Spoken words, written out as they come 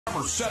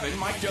Number 7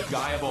 mic'd up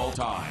guy of all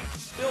time,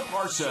 Bill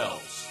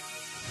Parcells.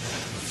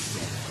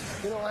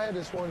 You know, I had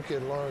this one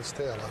kid, Lawrence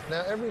Taylor.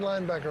 Now, every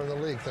linebacker in the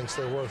league thinks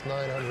they're worth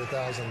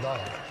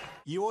 $900,000.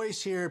 You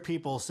always hear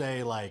people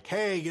say, like,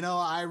 hey, you know,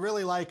 I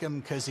really like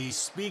him because he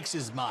speaks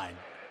his mind.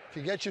 If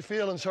you get your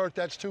feelings hurt,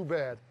 that's too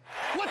bad.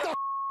 What the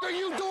are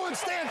you doing?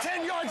 Stand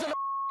 10 yards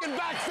in the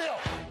backfield.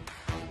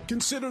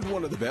 Considered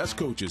one of the best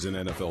coaches in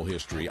NFL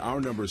history, our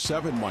number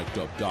 7 mic'd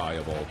up guy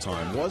of all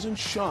time wasn't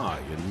shy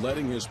in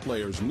letting his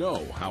players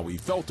know how he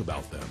felt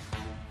about them.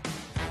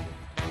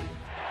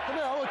 Come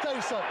here, I want to tell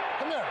you something.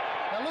 Come here.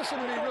 Now listen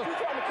to me real quick.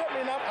 You trying to cut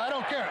me enough? I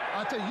don't care.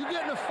 I'll tell you, you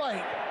get in a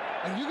fight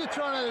and you get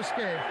thrown out of this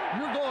game,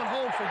 you're going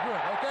home for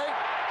good, okay?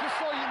 Just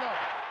so you know.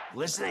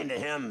 Listening to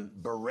him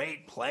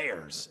berate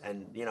players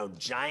and, you know,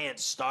 giant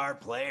star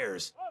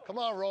players. Come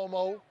on,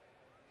 Romo.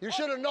 You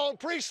should have known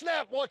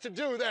pre-snap what to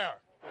do there.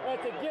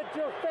 To get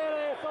your fat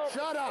ass off.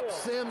 Shut up,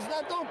 Sims.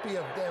 Now don't be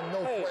a damn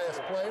no-class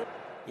player.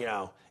 You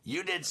know,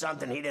 you did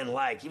something he didn't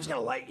like. He was going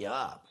to light you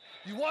up.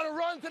 You want to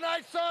run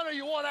tonight, son, or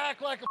you want to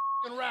act like a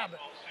f***ing rabbit?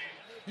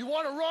 You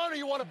want to run or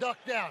you want to duck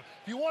down?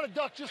 If you want to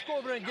duck, just go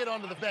over there and get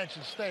under the bench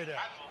and stay there.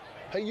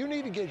 Hey, you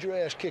need to get your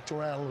ass kicked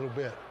around a little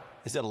bit.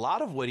 Is that a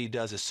lot of what he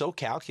does is so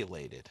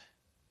calculated,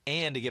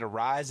 and to get a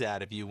rise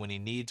out of you when he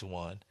needs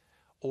one,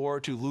 or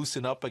to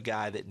loosen up a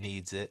guy that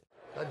needs it.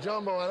 Now,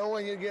 Jumbo, I don't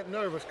want you to get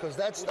nervous, because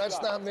that's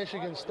not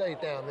Michigan State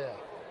down there.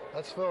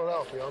 That's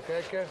Philadelphia,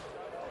 okay, kid?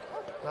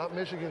 Not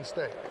Michigan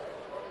State.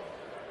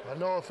 I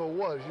know if it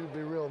was, you'd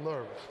be real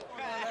nervous.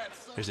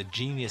 There's a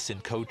genius in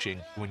coaching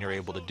when you're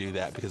able to do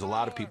that, because a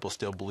lot of people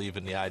still believe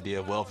in the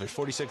idea of, well, if there's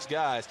 46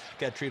 guys,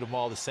 got to treat them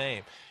all the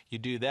same. You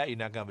do that, you're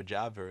not going to have a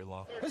job very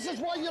long. This is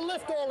why you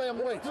lift all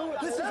them weights.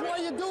 This is why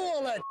you do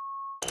all that.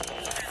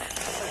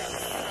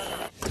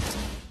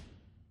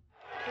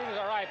 He was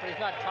all right, but he's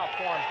not in top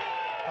form.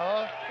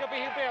 Huh? He'll be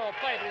able to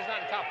play, but he's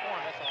not in top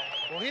form, that's all.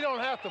 Well, he don't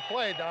have to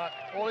play, Doc.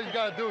 All he's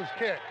got to do is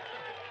kick.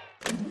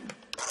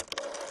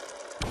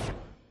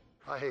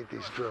 I hate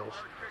these drills.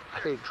 I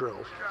hate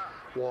drills.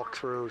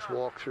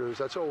 Walkthroughs.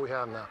 That's all we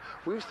have now.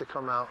 We used to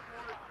come out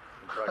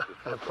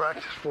and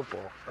practice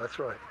football. That's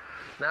right.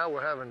 Now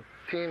we're having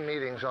team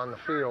meetings on the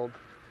field,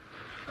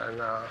 and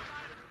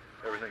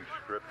everything's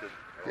scripted.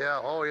 Yeah,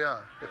 oh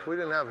yeah. If we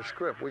didn't have a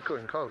script, we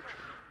couldn't coach.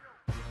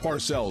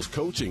 Parcells'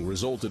 coaching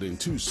resulted in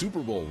 2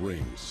 Super Bowl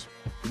rings,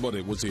 but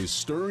it was his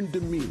stern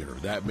demeanor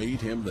that made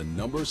him the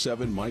number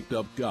 7 mic'd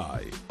up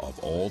guy of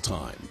all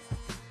time.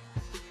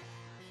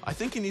 I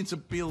think he needs to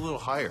be a little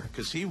higher,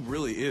 because he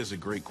really is a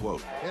great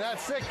quote. You're not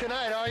sick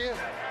tonight, are you?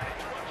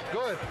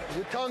 Good.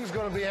 Your tongue's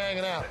going to be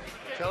hanging out.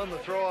 Tell him to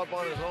throw up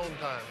on his own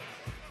time.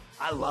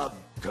 I love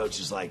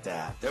coaches like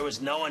that. There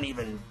was no one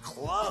even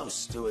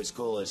close to as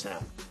cool as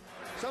him.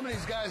 Some of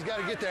these guys got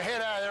to get their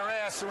head out of their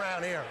ass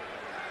around here.